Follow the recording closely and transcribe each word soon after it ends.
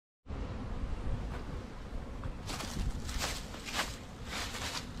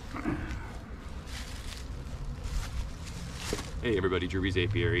Hey everybody, Drew's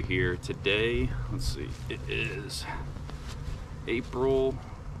Apiary here. Today, let's see, it is April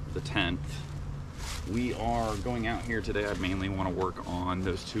the 10th. We are going out here today. I mainly want to work on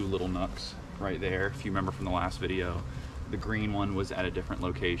those two little nucs right there. If you remember from the last video, the green one was at a different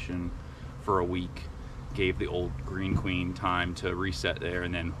location for a week. Gave the old green queen time to reset there,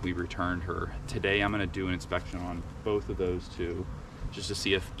 and then we returned her. Today I'm going to do an inspection on both of those two, just to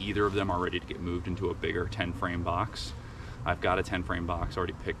see if either of them are ready to get moved into a bigger 10 frame box. I've got a 10 frame box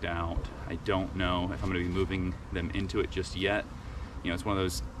already picked out. I don't know if I'm going to be moving them into it just yet. You know, it's one of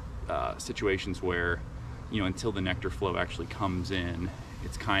those situations where, you know, until the nectar flow actually comes in,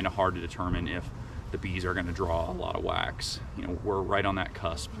 it's kind of hard to determine if the bees are going to draw a lot of wax. You know, we're right on that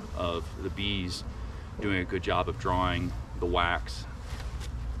cusp of the bees doing a good job of drawing the wax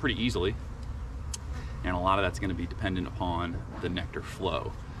pretty easily, and a lot of that's going to be dependent upon the nectar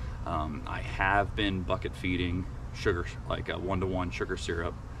flow. I have been bucket feeding sugar, like a 1-to-1 sugar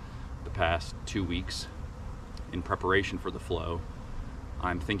syrup, the past 2 weeks in preparation for the flow.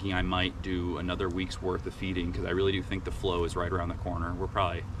 I'm thinking I might do another week's worth of feeding because I really do think the flow is right around the corner. We're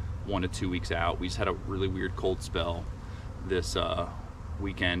probably 1 to 2 weeks out. We just had a really weird cold spell this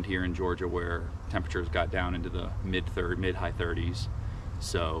weekend here in Georgia where temperatures got down into the mid-high 30s.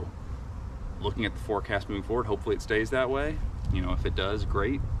 So looking at the forecast moving forward, hopefully it stays that way. You know, if it does,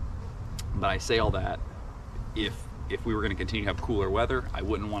 great. But I say all that, if we were going to continue to have cooler weather, I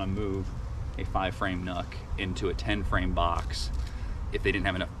wouldn't want to move a 5-frame nuc into a 10-frame box if they didn't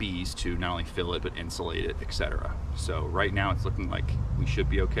have enough bees to not only fill it but insulate it, etc. So right now it's looking like we should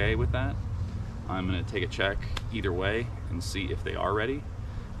be okay with that. I'm going to take a check either way and see if they are ready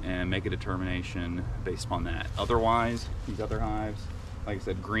and make a determination based upon that. Otherwise, these other hives, like I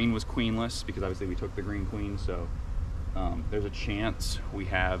said, green was queenless because obviously we took the green queen, so there's a chance we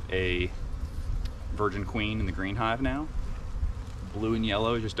have a virgin queen in the green hive now. Blue and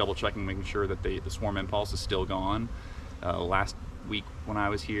yellow, just double checking, making sure that the swarm impulse is still gone. Last week when I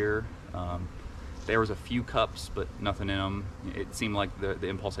was here, there was a few cups but nothing in them. It seemed like the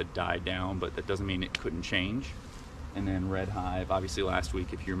impulse had died down, but that doesn't mean it couldn't change. And then red hive, obviously last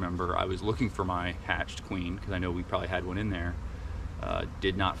week, if you remember, I was looking for my hatched queen because I know we probably had one in there.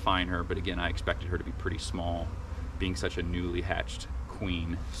 Did not find her, but again, I expected her to be pretty small being such a newly hatched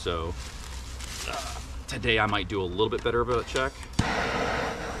queen. So today I might do a little bit better of a check.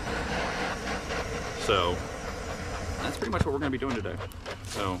 So that's pretty much what we're going to be doing today.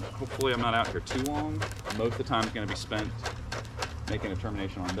 So hopefully I'm not out here too long. Most of the time is going to be spent making a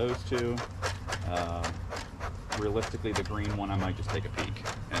determination on those two. Realistically, the green one I might just take a peek.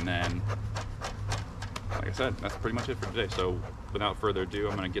 And then, like I said, that's pretty much it for today. So without further ado,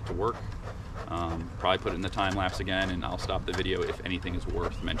 I'm going to get to work. Probably put it in the time lapse again, and I'll stop the video if anything is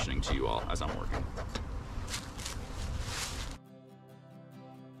worth mentioning to you all as I'm working.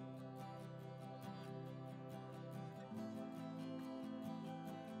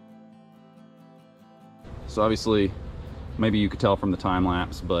 So obviously, maybe you could tell from the time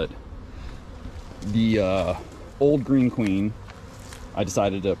lapse, but the old green queen, I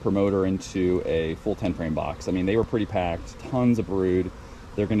decided to promote her into a full 10 frame box. I mean, they were pretty packed, tons of brood.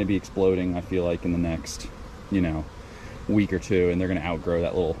 They're going to be exploding, I feel like, in the next, you know, week or two, and they're going to outgrow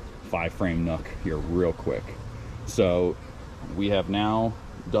that little 5-frame nuc here real quick. So we have now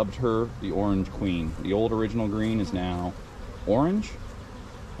dubbed her the orange queen. The old original green is now orange,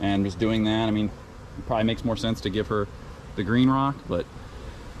 and just doing that, I mean, it probably makes more sense to give her the green rock, but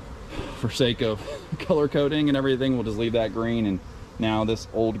for sake of color coding and everything, we'll just leave that green. And now this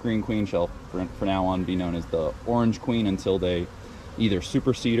old green queen shall for now on be known as the orange queen until they either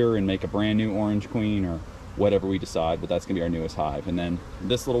supersede her and make a brand new orange queen or whatever we decide, but that's gonna be our newest hive. And then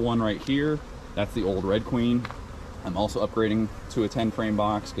this little one right here, that's the old red queen. I'm also upgrading to a 10 frame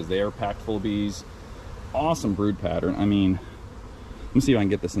box because they are packed full of bees. Awesome brood pattern. I mean, let me see if I can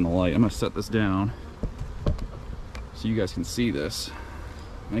get this in the light. I'm gonna set this down so you guys can see this.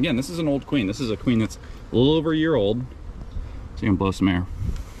 And again, this is an old queen. This is a queen that's a little over a year old. So you can blow some air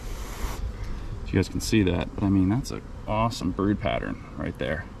so you guys can see that. But I mean, that's an awesome brood pattern right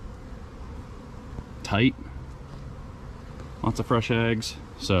there. Tight, lots of fresh eggs.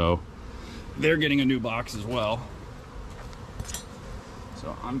 So they're getting a new box as well.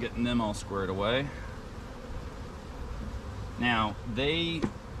 So I'm getting them all squared away. Now, they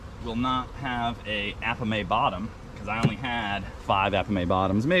will not have a Apame bottom because I only had 5 Apame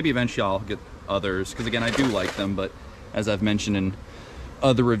bottoms. Maybe eventually I'll get others because, again, I do like them, but as I've mentioned in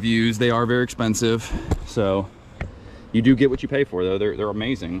other reviews, they are very expensive. So you do get what you pay for, though. They're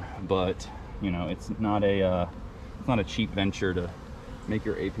amazing, but you know, it's not a cheap venture to make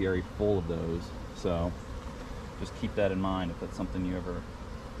your apiary full of those. So just keep that in mind if that's something you ever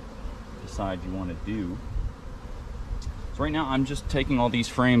decide you want to do. So right now I'm just taking all these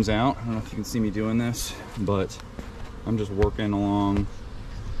frames out. I don't know if you can see me doing this, but I'm just working along,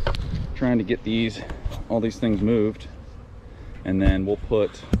 trying to get all these things moved. And then we'll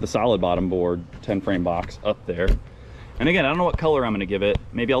put the solid bottom board 10 frame box up there. And again, I don't know what color I'm going to give it.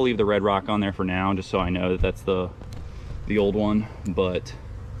 Maybe I'll leave the red rock on there for now, just so I know that that's the old one. But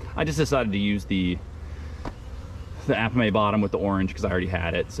I just decided to use the apame bottom with the orange because I already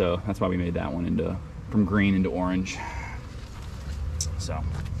had it. So that's why we made that one from green into orange. So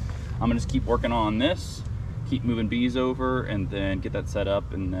I'm gonna just keep working on this, keep moving bees over, and then get that set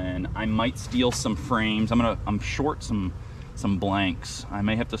up. And then I might steal some frames. I'm short some blanks. I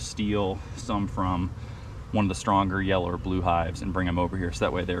may have to steal some from one of the stronger yellow or blue hives and bring them over here, so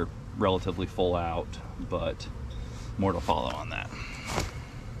that way they're relatively full out, but more to follow on that.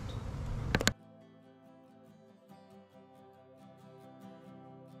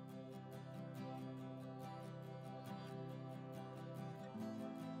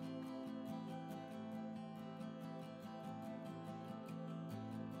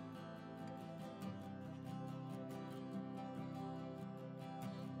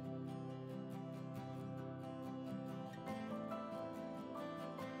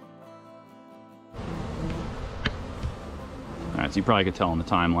 So you probably could tell in the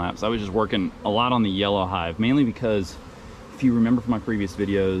time lapse, I was just working a lot on the yellow hive, mainly because if you remember from my previous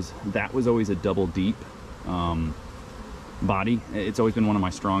videos, that was always a double deep body. It's always been one of my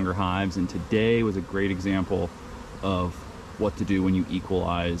stronger hives, and today was a great example of what to do when you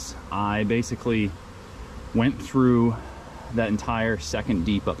equalize. I basically went through that entire second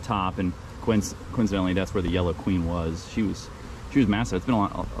deep up top, and coincidentally that's where the yellow queen was. She was massive. It's been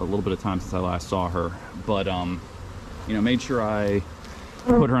a little bit of time since I last saw her, but you know, made sure I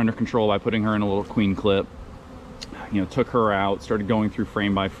put her under control by putting her in a little queen clip. You know, took her out, started going through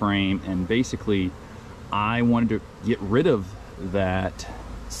frame by frame, and basically I wanted to get rid of that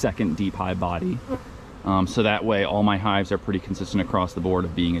second deep hive body, so that way all my hives are pretty consistent across the board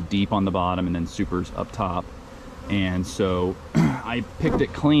of being a deep on the bottom and then supers up top. And so I picked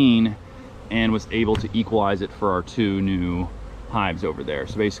it clean and was able to equalize it for our 2 new hives over there.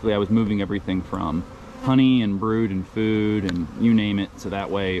 So basically I was moving everything from honey and brood and food and you name it, so that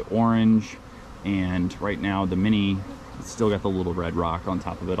way orange, and right now the mini, it's still got the little red rock on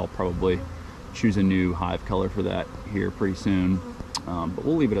top of it. I'll probably choose a new hive color for that here pretty soon, but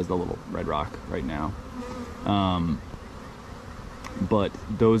we'll leave it as the little red rock right now. But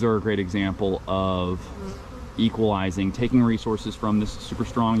those are a great example of equalizing, taking resources from this super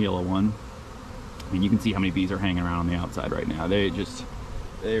strong yellow one. I mean, you can see how many bees are hanging around on the outside right now. They are just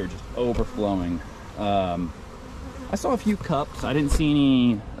overflowing. I saw a few cups. I didn't see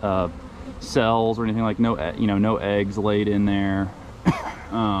any cells or anything, like no eggs laid in there.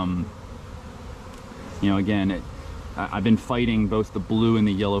 You know, again, I've been fighting both the blue and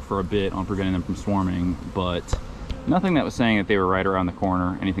the yellow for a bit on preventing them from swarming, but nothing that was saying that they were right around the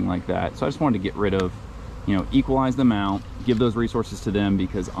corner, anything like that. So I just wanted to get rid of, you know, equalize them out, give those resources to them,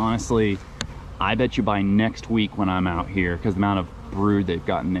 because honestly, I bet you by next week when I'm out here, because the amount of brood they've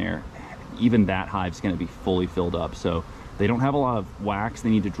gotten there, even that hive's going to be fully filled up. So they don't have a lot of wax they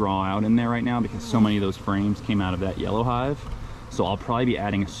need to draw out in there right now, because so many of those frames came out of that yellow hive. So I'll probably be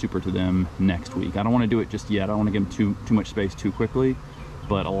adding a super to them next week. I don't want to do it just yet. I don't want to give them too much space too quickly,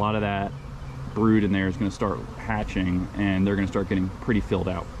 but a lot of that brood in there is going to start hatching, and they're going to start getting pretty filled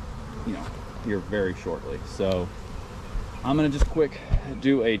out, you know, here very shortly. So I'm going to just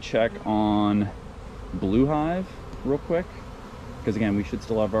do a check on blue hive real quick, because again, we should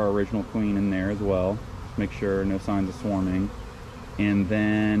still have our original queen in there as well. Make sure no signs of swarming. And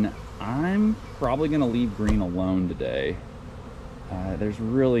then I'm probably going to leave green alone today. There's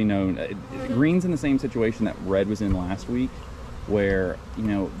really no... green's in the same situation that red was in last week, where, you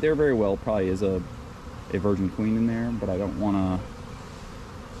know, there very well probably is a virgin queen in there, but I don't want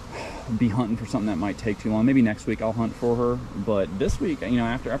to be hunting for something that might take too long. Maybe next week I'll hunt for her, but this week, you know,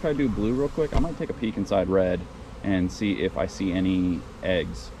 after I do blue real quick, I might take a peek inside red and see if I see any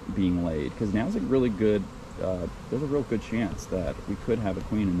eggs being laid, because now's a really good, there's a real good chance that we could have a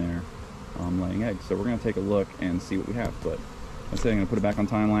queen in there laying eggs. So we're going to take a look and see what we have. But I'm going to put it back on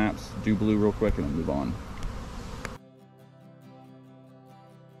time lapse, do blue real quick, and then move on.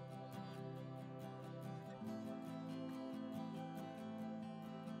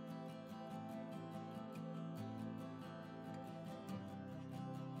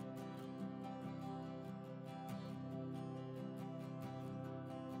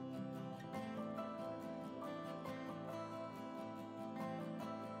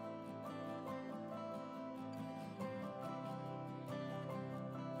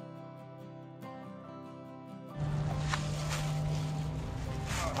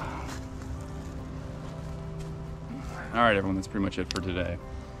 All right, everyone, that's pretty much it for today.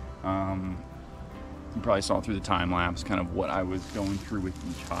 You probably saw through the time lapse kind of what I was going through with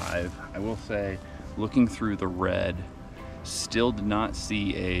each hive. I will say, looking through the red, still did not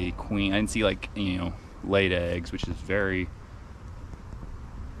see a queen. I didn't see, like, you know, laid eggs, which is very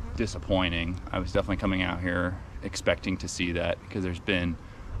disappointing. I was definitely coming out here expecting to see that, because there's been,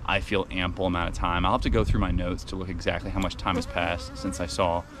 I feel, ample amount of time. I'll have to go through my notes to look exactly how much time has passed since I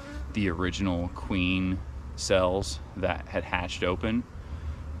saw the original queen cells that had hatched open.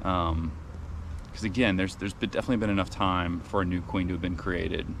 Because again, there's definitely been enough time for a new queen to have been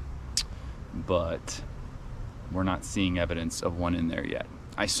created, but we're not seeing evidence of one in there yet.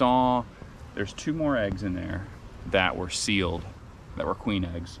 I saw there's 2 more eggs in there that were sealed, that were queen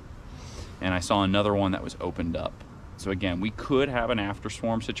eggs, and I saw another one that was opened up. So again, we could have an after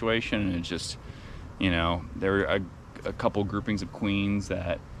swarm situation, and it's just, you know, there were a couple groupings of queens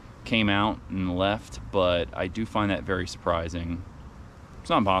that came out and left, but I do find that very surprising. It's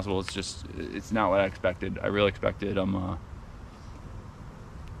not impossible, it's just, it's not what I expected. I really expected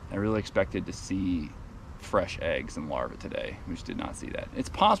to see fresh eggs and larvae today. We just did not see that. It's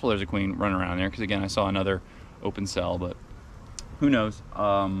possible there's a queen running around there, because again, I saw another open cell, but who knows.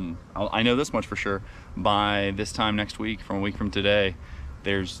 I know this much for sure. By this time next week, from a week from today,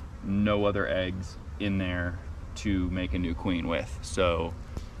 there's no other eggs in there to make a new queen with. So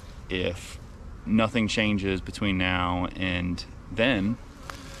if nothing changes between now and then,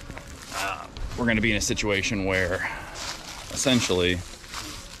 we're going to be in a situation where essentially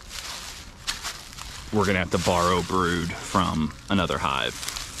we're going to have to borrow brood from another hive.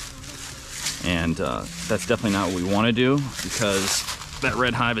 And that's definitely not what we want to do, because that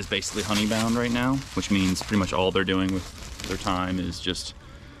red hive is basically honey bound right now, which means pretty much all they're doing with their time is just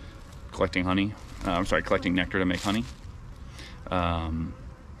collecting honey. Collecting nectar to make honey.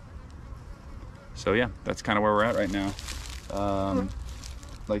 So yeah, that's kind of where we're at right now.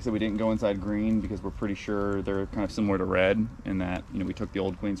 Like I said, we didn't go inside green because we're pretty sure they're kind of similar to red in that, you know, we took the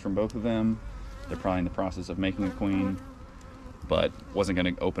old queens from both of them. They're probably in the process of making a queen, but wasn't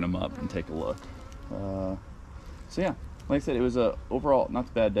going to open them up and take a look. So yeah, like I said, it was a overall not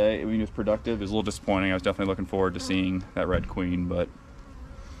a bad day. It was productive. It was a little disappointing. I was definitely looking forward to seeing that red queen, but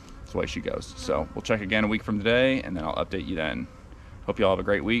that's the way she goes. So we'll check again a week from today, and then I'll update you then. Hope you all have a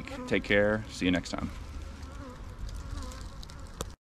great week. Take care. See you next time.